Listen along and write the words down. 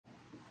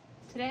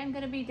Today I'm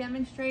going to be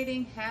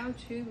demonstrating how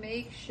to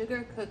make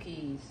sugar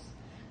cookies.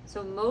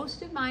 So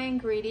most of my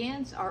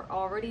ingredients are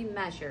already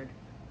measured,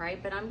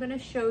 right? But I'm going to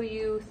show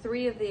you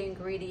 3 of the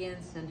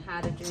ingredients and how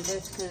to do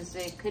this because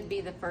it could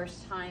be the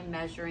first time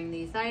measuring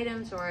these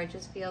items, or I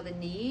just feel the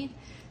need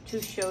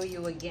to show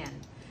you again.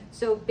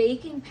 So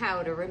baking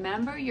powder,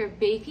 remember your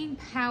baking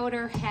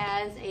powder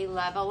has a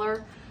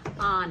leveler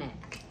on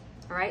it.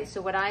 All right,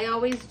 so what I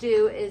always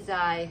do is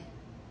I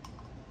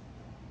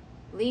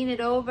lean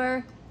it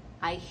over,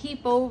 I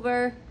heap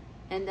over,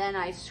 and then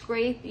I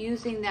scrape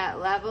using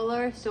that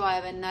leveler so I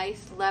have a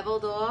nice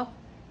leveled off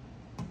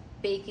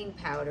baking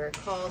powder. It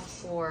calls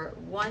for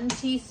 1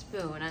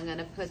 teaspoon. I'm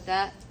gonna put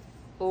that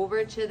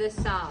over to the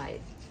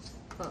side.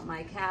 Put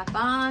my cap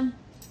on,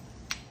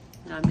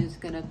 and I'm just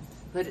gonna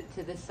put it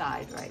to the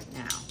side right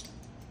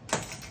now.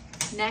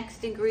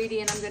 Next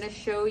ingredient I'm gonna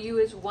show you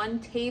is 1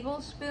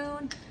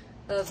 tablespoon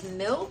of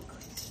milk.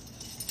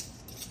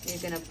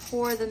 You're gonna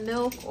pour the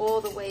milk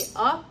all the way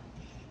up,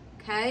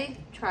 okay?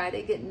 Try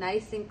to get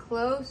nice and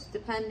close,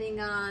 depending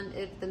on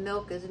if the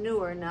milk is new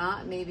or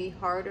not. It may be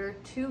harder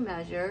to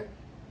measure,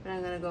 but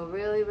I'm gonna go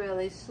really,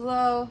 really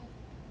slow.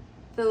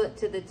 Fill it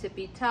to the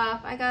tippy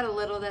top. I got a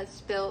little that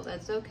spilled,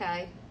 that's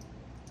okay.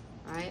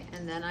 All right,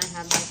 and then I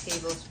have my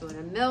tablespoon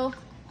of milk.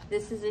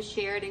 This is a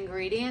shared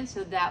ingredient,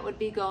 so that would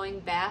be going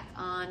back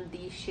on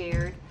the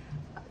shared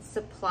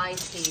supply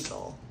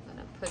table. I'm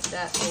gonna put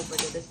that over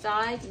to the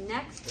side.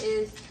 Next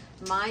is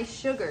my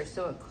sugar.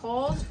 So it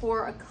calls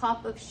for a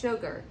cup of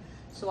sugar.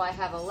 So I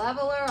have a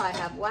leveler, I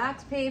have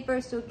wax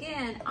paper. So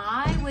again,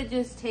 I would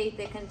just take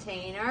the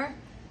container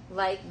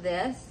like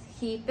this,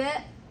 heap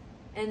it,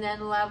 and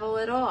then level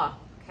it off.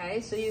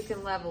 Okay, so you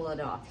can level it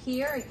off.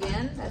 Here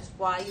again, that's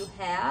why you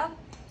have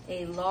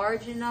a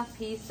large enough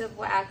piece of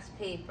wax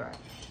paper.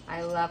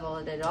 I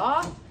leveled it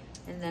off,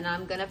 and then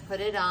I'm gonna put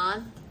it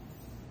on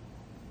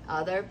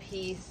other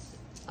piece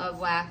of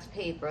wax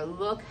paper.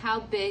 Look how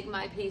big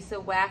my piece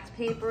of wax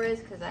paper is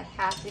because I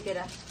have to get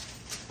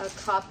a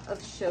cup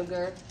of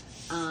sugar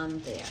on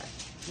there.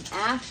 I'm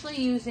actually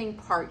using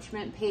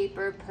parchment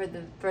paper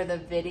for the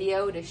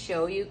video to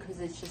show you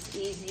because it's just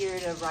easier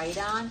to write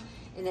on,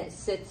 and it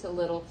sits a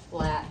little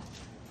flat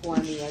for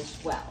me as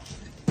well.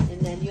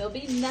 And then you'll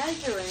be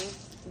measuring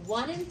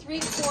 1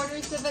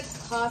 3/4 of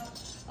a cup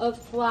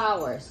of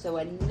flour. So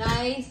a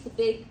nice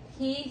big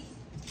piece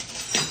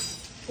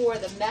for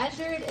the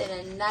measured and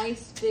a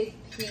nice big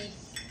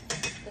piece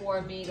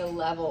for me to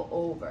level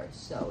over.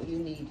 So you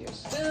need your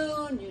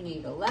spoon, you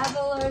need a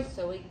leveler.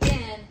 So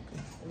again,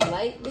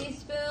 lightly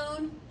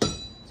spoon.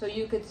 So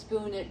you could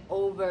spoon it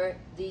over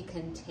the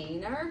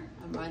container.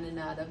 I'm running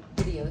out of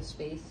video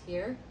space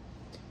here.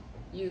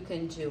 You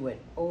can do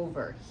it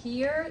over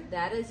here.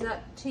 That is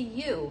up to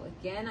you.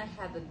 Again, I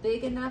have a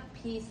big enough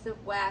piece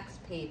of wax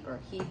paper.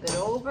 Heap it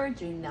over,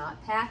 do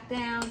not pack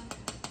down.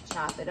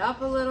 Chop it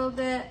up a little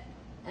bit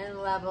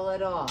and level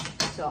it off.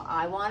 So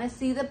I want to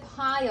see the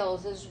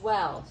piles as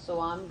well.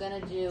 So I'm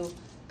going to do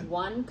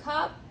 1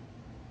 cup,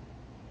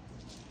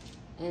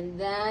 and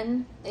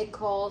then it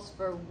calls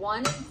for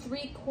 1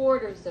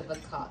 3/4 of a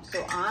cup.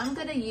 So I'm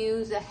going to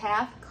use a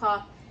 1/2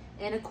 cup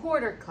and a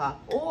 1/4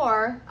 cup,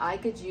 or I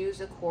could use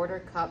a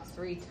 1/4 cup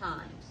 3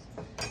 times.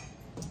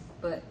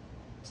 But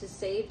to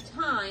save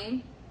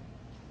time,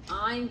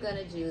 I'm going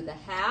to do the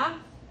 1/2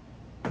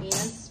 and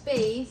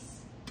space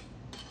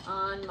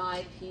on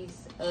my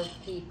piece of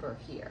paper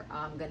here.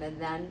 I'm going to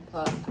then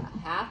put a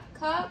 1/2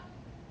 cup,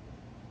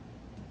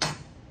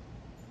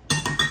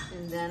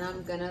 and then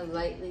I'm going to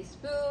lightly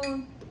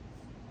spoon,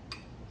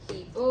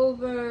 heap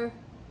over,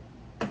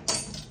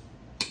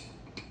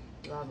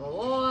 level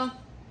off,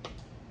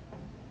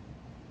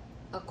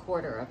 a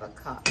 1/4 of a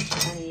cup.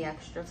 Any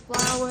extra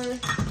flour is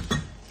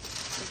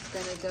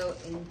going to go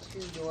into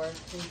your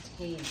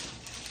container.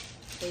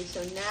 Okay,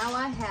 so now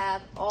I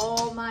have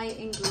all my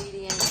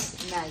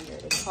ingredients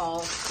measured. It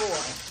calls for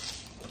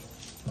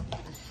a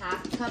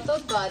 1/2 cup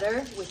of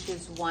butter, which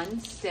is 1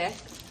 stick,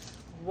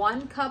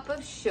 1 cup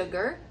of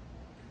sugar,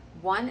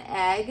 1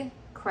 egg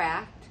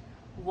cracked,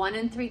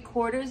 1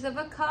 3/4 of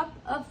a cup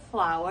of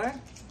flour.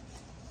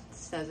 It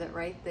says it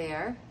right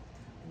there.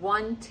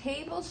 1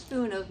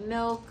 tablespoon of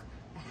milk,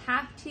 a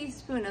 1/2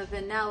 teaspoon of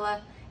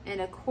vanilla, and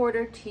a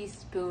 1/4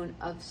 teaspoon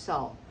of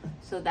salt.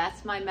 So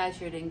that's my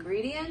measured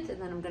ingredient,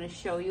 and then I'm going to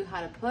show you how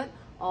to put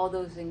all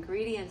those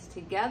ingredients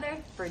together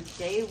for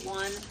day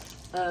 1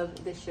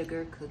 of the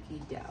sugar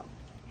cookie dough.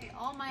 Okay,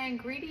 all my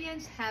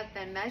ingredients have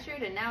been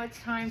measured, and now it's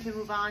time to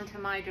move on to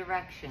my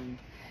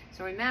directions.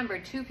 So remember,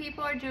 2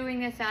 people are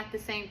doing this at the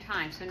same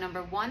time. So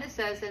number 1, it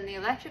says in the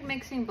electric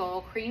mixing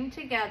bowl, cream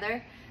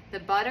together the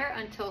butter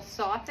until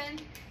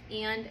softened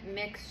and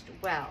mixed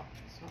well.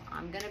 So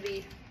I'm going to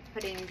be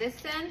putting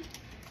this in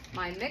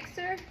my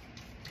mixer,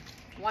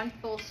 1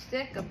 full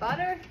stick of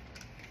butter.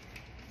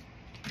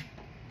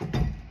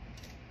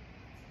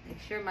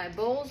 Make sure my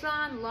bowl's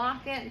on,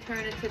 lock it, and turn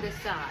it to the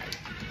side.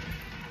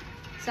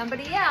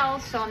 somebody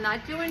else, so I'm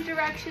not doing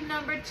direction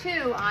number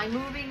 2. I'm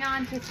moving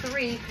on to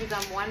 3 because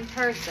I'm one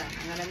person.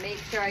 I'm gonna make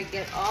sure I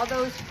get all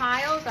those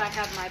piles. I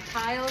have my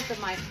piles of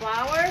my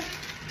flour.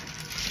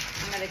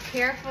 I'm gonna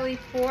carefully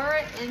pour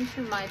it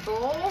into my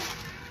bowl,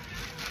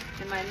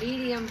 in my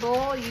medium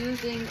bowl,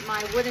 using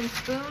my wooden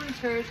spoon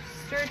to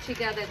stir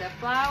together the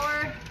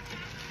flour,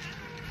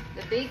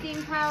 the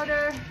baking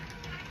powder,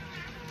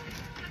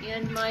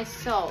 and my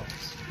salt.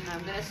 And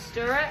I'm gonna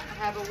stir it.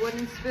 I have a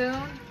wooden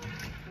spoon.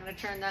 I'm gonna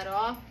turn that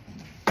off.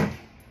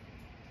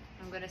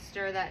 I'm gonna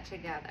stir that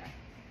together.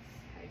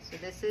 Okay, so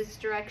this is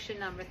direction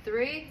number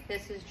 3.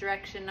 This is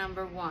direction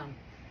number 1.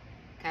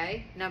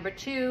 Okay, number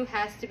 2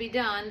 has to be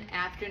done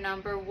after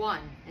number 1,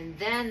 and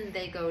then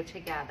they go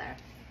together.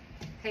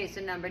 Okay,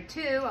 so number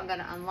 2, I'm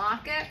gonna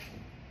unlock it.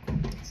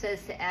 It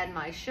says to add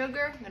my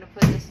sugar. I'm gonna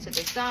put this to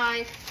the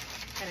side.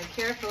 I'm gonna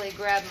carefully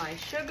grab my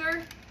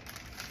sugar.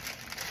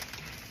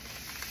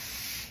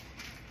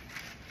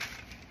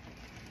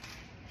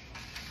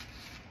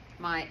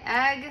 My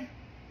egg,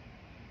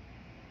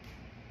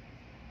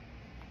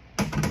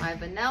 my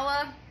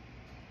vanilla,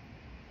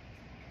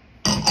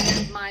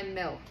 and my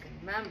milk. And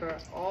remember,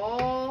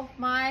 all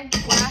my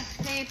wax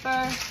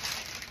paper,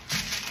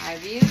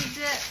 I've used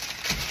it,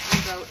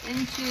 will go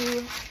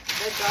into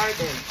the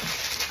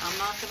garbage. I'm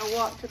not gonna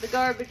walk to the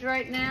garbage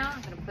right now.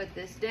 I'm gonna put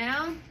this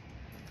down.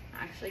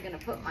 I'm actually gonna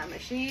put my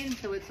machine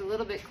so it's a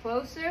little bit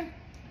closer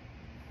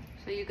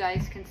so you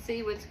guys can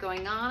see what's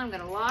going on. I'm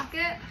gonna lock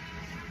it,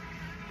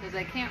 because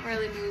I can't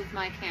really move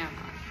my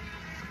camera.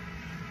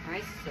 All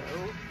right, so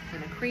I'm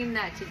gonna cream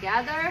that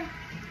together.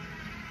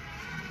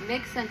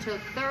 Mix until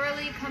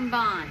thoroughly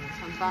combined.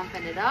 So I'm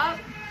bumping it up.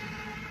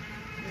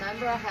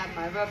 Remember, I have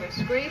my rubber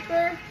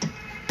scraper,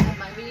 I have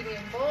my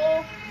medium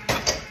bowl.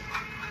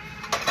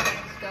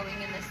 It's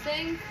going in the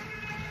sink.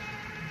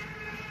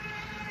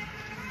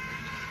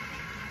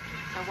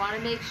 I wanna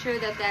make sure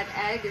that that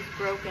egg is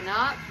broken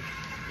up,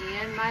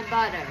 and my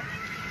butter.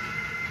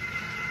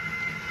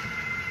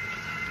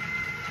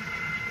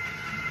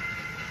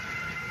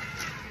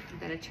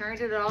 I'm gonna turn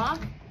it off.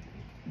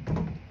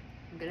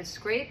 I'm gonna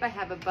scrape. I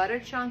have a butter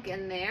chunk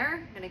in there.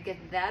 I'm gonna get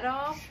that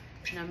off,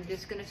 and I'm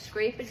just gonna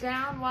scrape it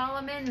down while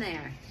I'm in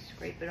there.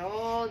 Scrape it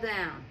all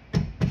down.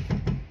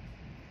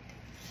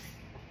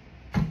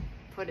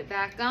 Put it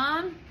back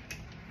on.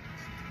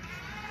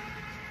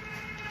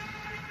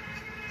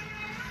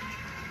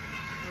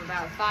 For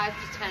about 5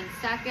 to 10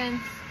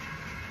 seconds.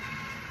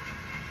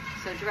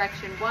 So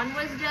direction 1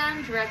 was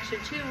done, direction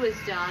 2 was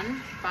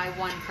done by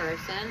one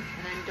person,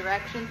 and then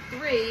direction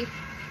 3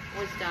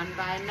 was done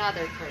by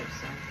another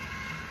person.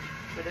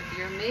 But if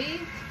you're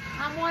me,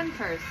 I'm one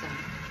person.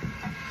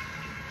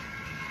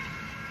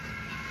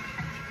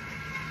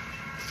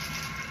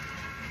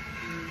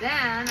 And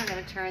then I'm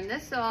gonna turn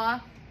this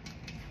off,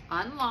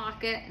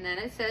 unlock it, and then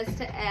it says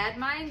to add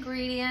my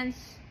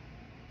ingredients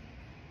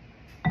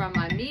from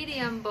my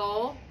medium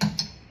bowl.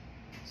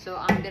 So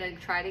I'm gonna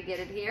try to get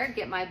it here,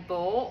 get my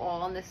bowl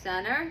all in the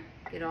center,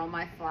 get all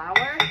my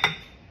flour.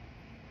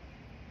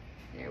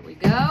 There we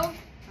go.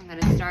 I'm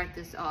gonna start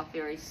this off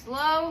very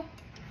slow.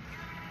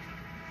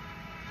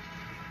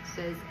 It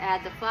says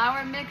add the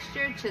flour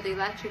mixture to the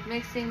electric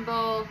mixing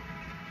bowl.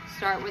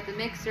 Start with the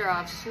mixer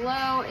off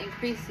slow,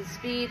 increase the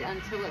speed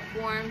until it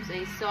forms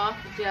a soft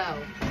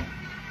dough.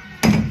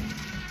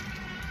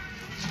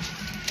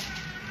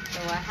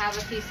 So I have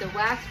a piece of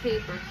wax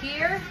paper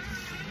here.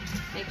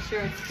 Make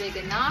sure it's big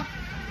enough.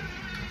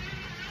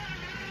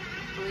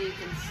 Hopefully you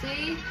can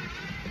see.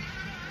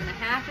 What's gonna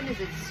happen is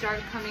it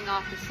starts coming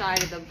off the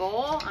side of the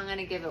bowl. I'm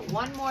gonna give it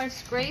one more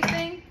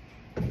scraping.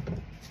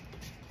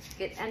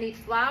 Get any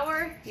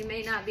flour you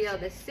may not be able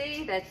to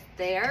see that's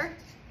there.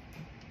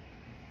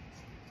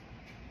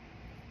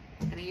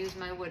 I'm gonna use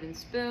my wooden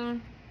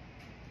spoon.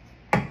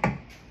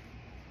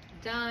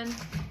 Done.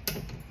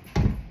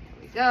 There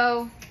we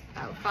go.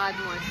 About 5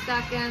 more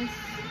seconds.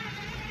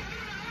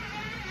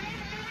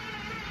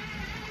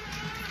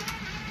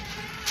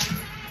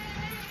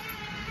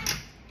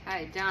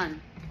 Okay,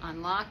 done.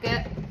 Unlock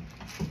it.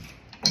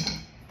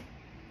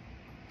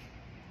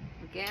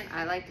 Again,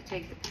 I like to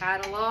take the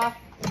paddle off.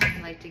 I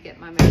like to get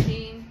my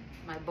machine,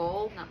 my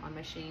bowl, not my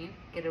machine,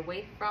 get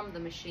away from the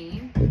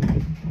machine.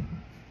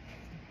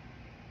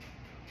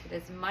 Get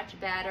as much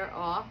batter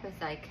off as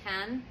I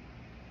can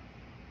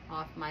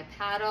off my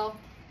paddle.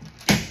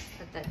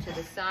 Put that to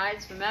the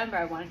sides. Remember,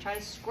 I want to try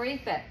to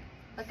scrape it.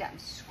 Look, I'm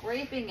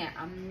scraping it.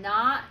 I'm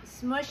not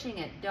smushing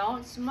it.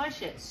 Don't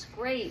smush it.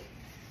 Scrape.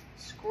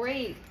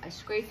 Scrape. I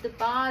scrape the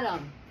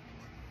bottom.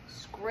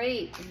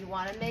 Scrape. And you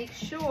want to make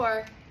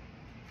sure.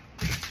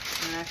 I'm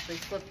going to actually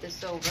flip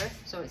this over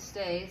so it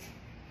stays.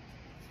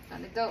 I'm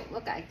going to go.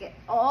 Look, I get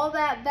all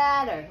that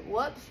batter.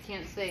 Whoops,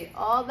 can't say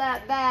all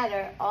that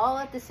batter all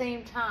at the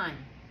same time.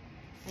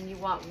 And you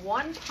want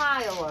one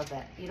pile of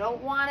it. You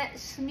don't want it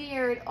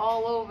smeared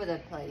all over the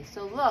place.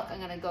 So look, I'm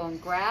going to go and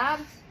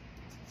grab,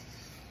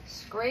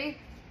 scrape,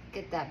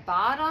 get that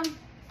bottom.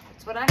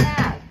 That's what I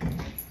have.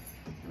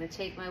 I'm going to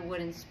take my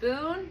wooden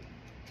spoon.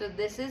 So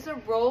this is a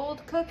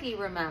rolled cookie,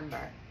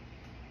 remember.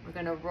 We're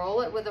gonna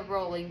roll it with a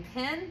rolling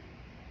pin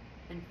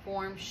and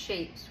form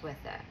shapes with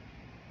it.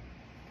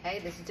 Okay,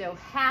 this dough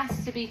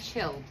has to be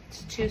chilled.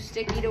 It's too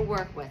sticky to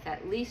work with,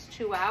 at least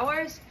 2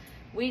 hours.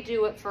 We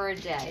do it for a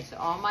day. So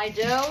all my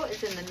dough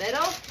is in the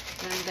middle,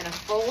 and I'm gonna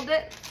fold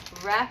it,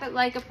 wrap it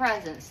like a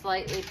present,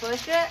 slightly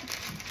push it,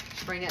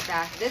 bring it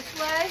back this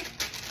way,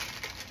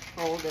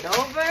 fold it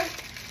over.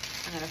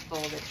 I'm gonna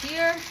fold it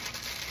here,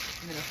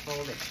 I'm gonna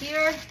fold it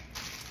here,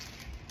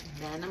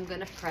 and then I'm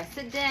gonna press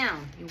it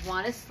down. You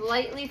wanna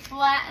slightly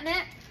flatten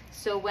it,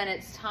 so when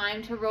it's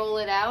time to roll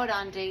it out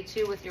on day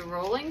 2 with your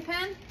rolling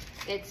pin,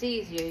 it's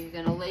easier.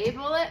 You're gonna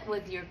label it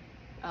with your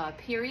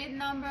period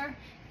number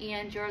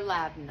and your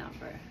lab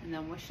number. And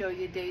then we'll show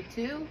you day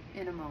 2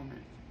 in a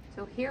moment.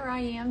 So here I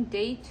am,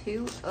 day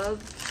 2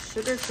 of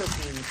sugar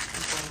cookies.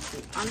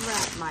 I'm going to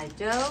unwrap my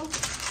dough.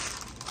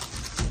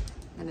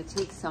 I'm gonna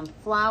take some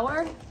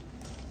flour,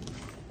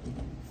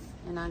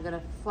 and I'm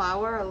gonna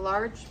flour a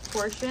large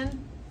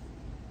portion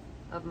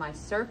of my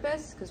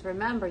surface, because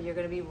remember, you're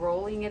gonna be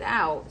rolling it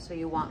out, so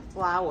you want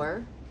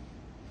flour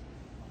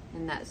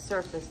in that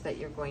surface that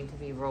you're going to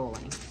be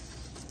rolling.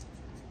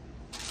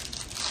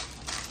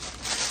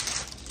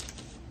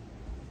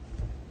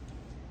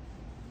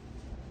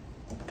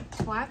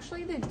 Well,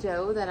 actually the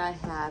dough that I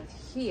have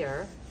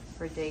here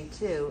for day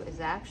 2 is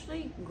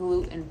actually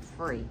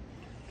gluten-free,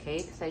 okay?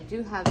 Because I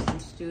do have some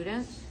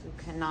students who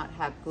cannot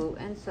have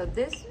gluten, so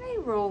this may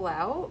roll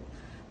out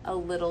a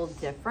little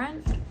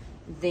different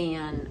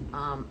than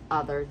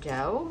other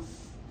dough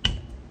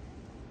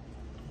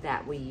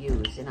that we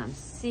use. And I'm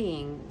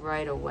seeing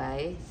right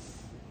away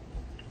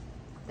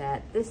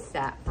that this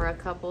sat for a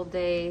couple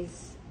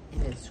days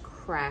and it's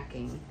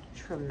cracking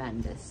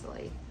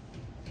tremendously.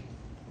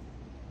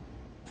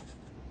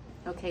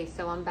 Okay,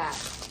 so I'm back.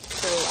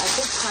 So I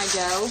fixed my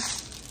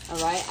dough,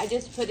 all right? I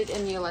just put it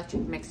in the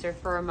electric mixer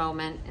for a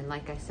moment, and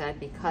like I said,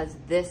 because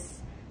this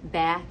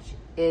batch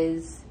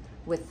is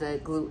with the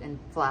gluten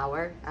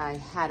flour, I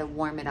had to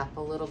warm it up a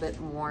little bit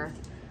more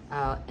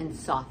and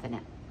soften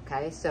it,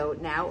 okay? So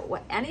now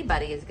what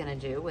anybody is gonna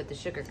do with the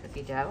sugar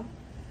cookie dough,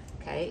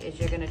 okay, is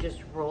you're gonna just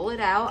roll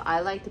it out. I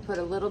like to put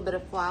a little bit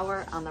of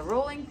flour on the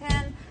rolling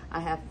pin. I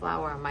have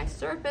flour on my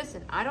surface,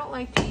 and I don't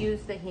like to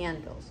use the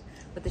handles.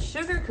 With the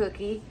sugar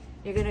cookie,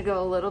 you're gonna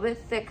go a little bit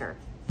thicker,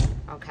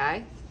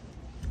 okay?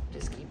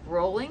 Just keep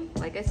rolling.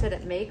 Like I said,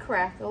 it may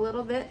crack a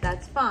little bit,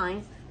 that's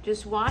fine.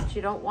 Just watch,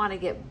 you don't wanna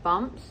get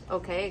bumps,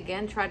 okay?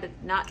 Again, try to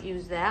not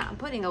use that. I'm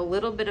putting a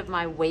little bit of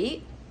my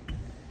weight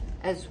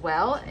as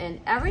well, and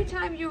every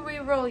time you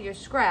re-roll your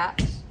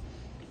scraps,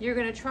 you're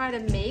gonna try to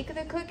make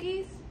the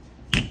cookies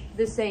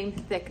the same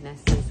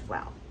thickness as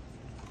well,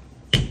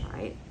 all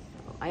right?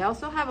 So I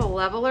also have a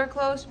leveler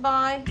close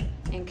by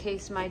in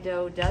case my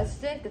dough does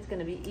stick. It's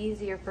gonna be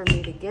easier for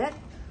me to get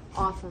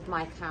off of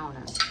my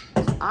counter.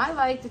 So I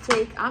like to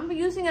take, I'm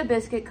using a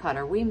biscuit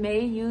cutter. We may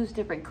use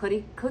different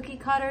cookie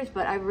cutters,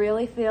 but I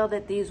really feel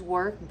that these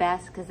work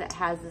best because it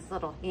has this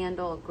little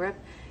handle grip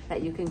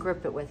that you can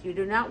grip it with. You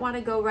do not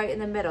wanna go right in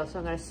the middle. So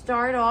I'm gonna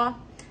start off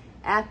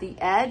at the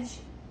edge.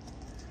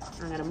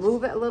 I'm gonna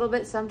move it a little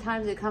bit.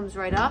 Sometimes it comes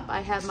right up.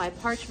 I have my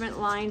parchment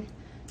lined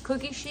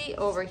cookie sheet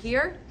over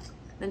here.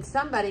 Then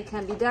somebody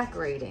can be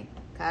decorating.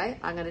 Okay,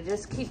 I'm gonna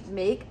just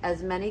make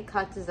as many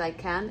cuts as I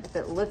can. If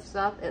it lifts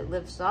up, it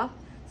lifts up.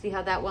 See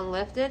how that one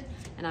lifted?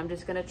 And I'm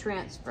just gonna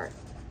transfer,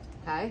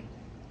 okay?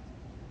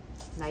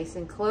 Nice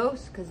and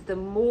close, because the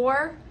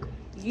more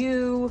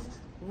you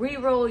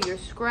re-roll your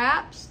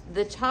scraps,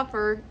 the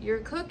tougher your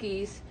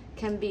cookies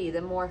can be.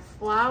 The more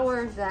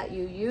flour that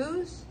you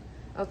use,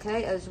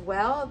 okay, as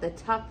well, the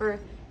tougher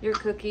your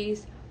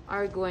cookies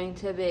are going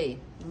to be.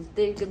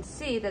 You can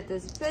see that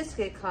this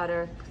biscuit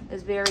cutter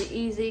is very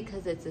easy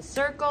because it's a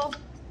circle.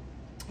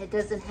 It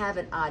doesn't have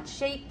an odd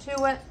shape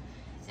to it.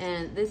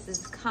 And this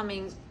is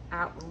coming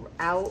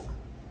out,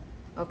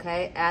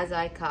 okay, as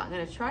I cut. I'm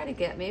gonna try to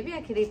get, maybe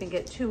I could even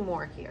get 2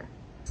 more here.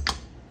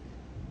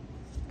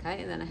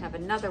 Okay, and then I have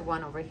another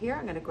one over here.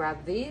 I'm gonna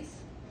grab these.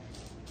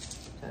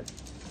 So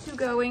 2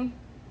 going,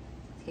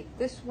 take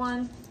this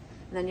one.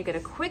 And then you're gonna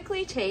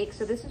quickly take,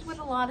 so this is what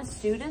a lot of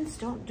students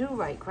don't do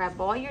right.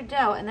 Grab all your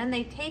dough and then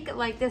they take it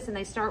like this and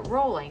they start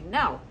rolling.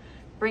 No,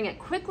 bring it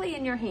quickly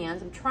in your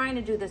hands. I'm trying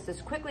to do this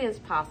as quickly as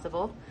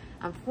possible.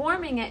 I'm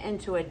forming it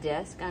into a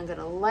disc. I'm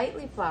gonna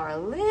lightly flour, a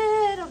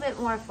little bit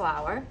more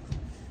flour.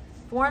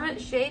 Form it,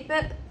 shape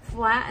it,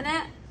 flatten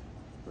it.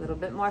 A little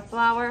bit more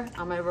flour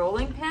on my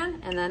rolling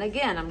pin. And then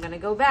again, I'm gonna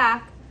go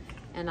back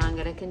and I'm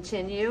gonna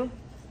continue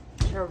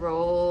to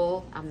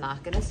roll. I'm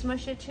not gonna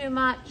smush it too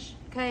much.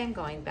 Okay, I'm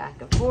going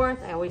back and forth.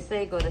 I always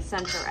say go to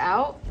center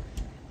out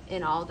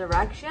in all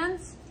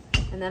directions.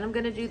 And then I'm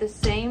gonna do the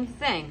same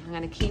thing. I'm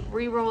gonna keep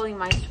re-rolling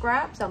my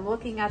scraps. I'm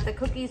looking at the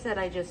cookies that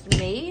I just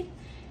made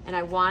and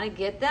I wanna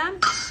get them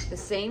the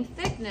same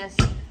thickness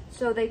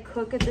so they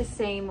cook at the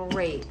same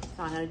rate.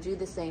 So I'm gonna do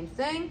the same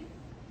thing.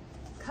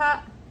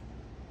 Cut,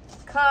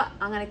 cut.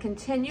 I'm gonna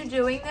continue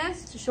doing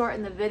this to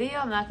shorten the video.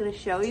 I'm not gonna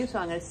show you, so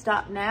I'm gonna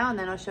stop now and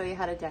then I'll show you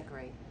how to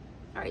decorate.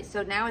 All right,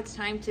 so now it's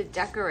time to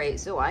decorate.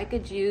 So I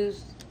could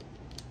use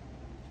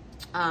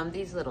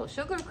these little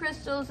sugar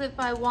crystals if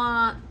I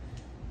want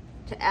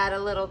to add a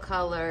little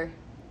color.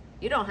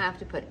 You don't have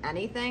to put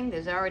anything.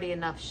 There's already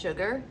enough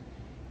sugar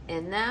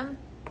in them.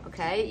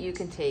 Okay, you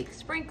can take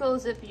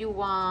sprinkles if you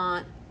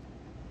want.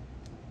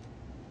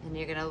 And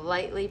you're gonna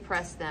lightly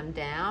press them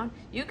down.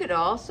 You could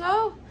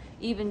also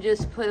even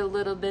just put a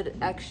little bit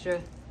extra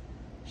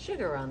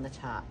sugar on the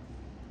top.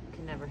 You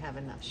can never have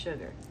enough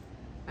sugar.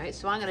 All right,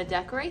 so I'm gonna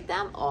decorate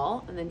them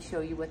all and then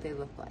show you what they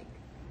look like.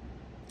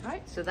 All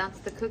right, so that's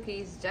the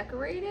cookies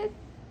decorated.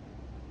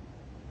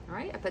 All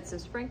right, I put some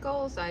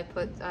sprinkles. I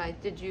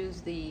did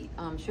use the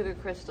sugar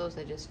crystals.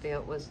 I just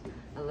felt it was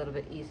a little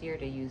bit easier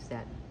to use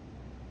that.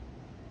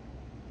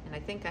 And I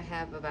think I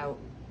have about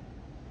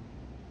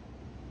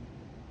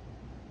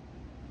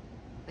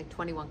like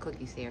 21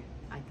 cookies here,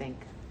 I think.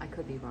 I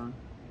could be wrong.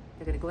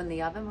 They're gonna go in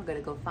the oven. We're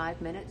gonna go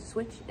 5 minutes,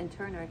 switch and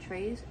turn our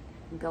trays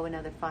and go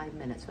another 5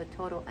 minutes. So a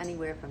total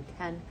anywhere from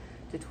 10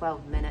 to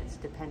 12 minutes,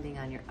 depending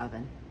on your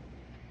oven.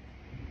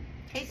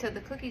 Okay, so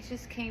the cookies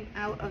just came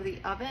out of the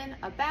oven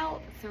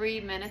about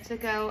 3 minutes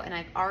ago, and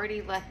I've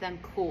already let them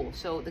cool.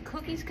 So the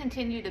cookies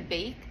continue to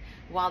bake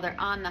while they're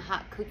on the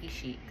hot cookie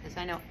sheet, because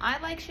I know I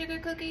like sugar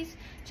cookies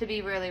to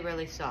be really,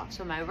 really soft.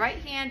 So my right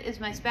hand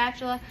is my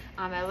spatula.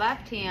 On my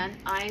left hand,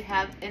 I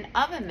have an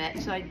oven mitt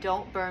so I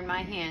don't burn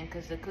my hand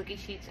because the cookie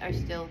sheets are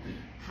still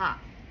hot.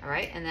 All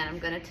right, and then I'm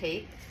gonna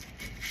take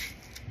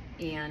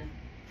and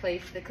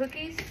place the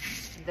cookies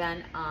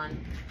then on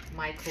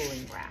my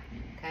cooling rack.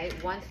 Okay,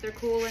 once they're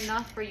cool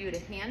enough for you to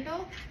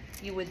handle,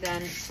 you would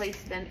then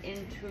place them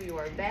into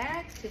your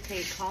bag to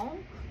take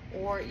home,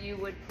 or you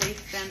would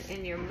place them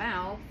in your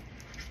mouth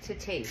to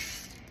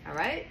taste. All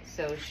right,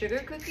 so sugar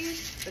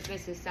cookies with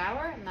Mrs.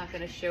 Sour. I'm not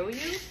gonna show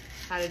you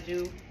how to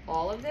do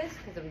all of this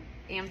because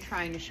I am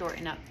trying to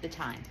shorten up the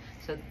time.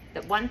 So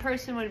that one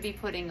person would be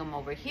putting them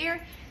over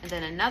here, and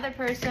then another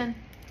person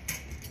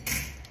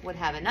would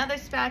have another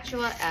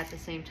spatula at the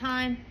same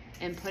time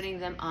and putting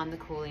them on the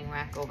cooling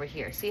rack over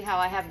here. See how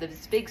I have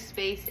this big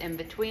space in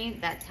between?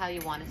 That's how you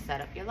want to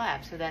set up your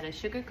lab. So that is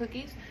sugar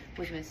cookies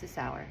with Mrs.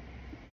 Sour.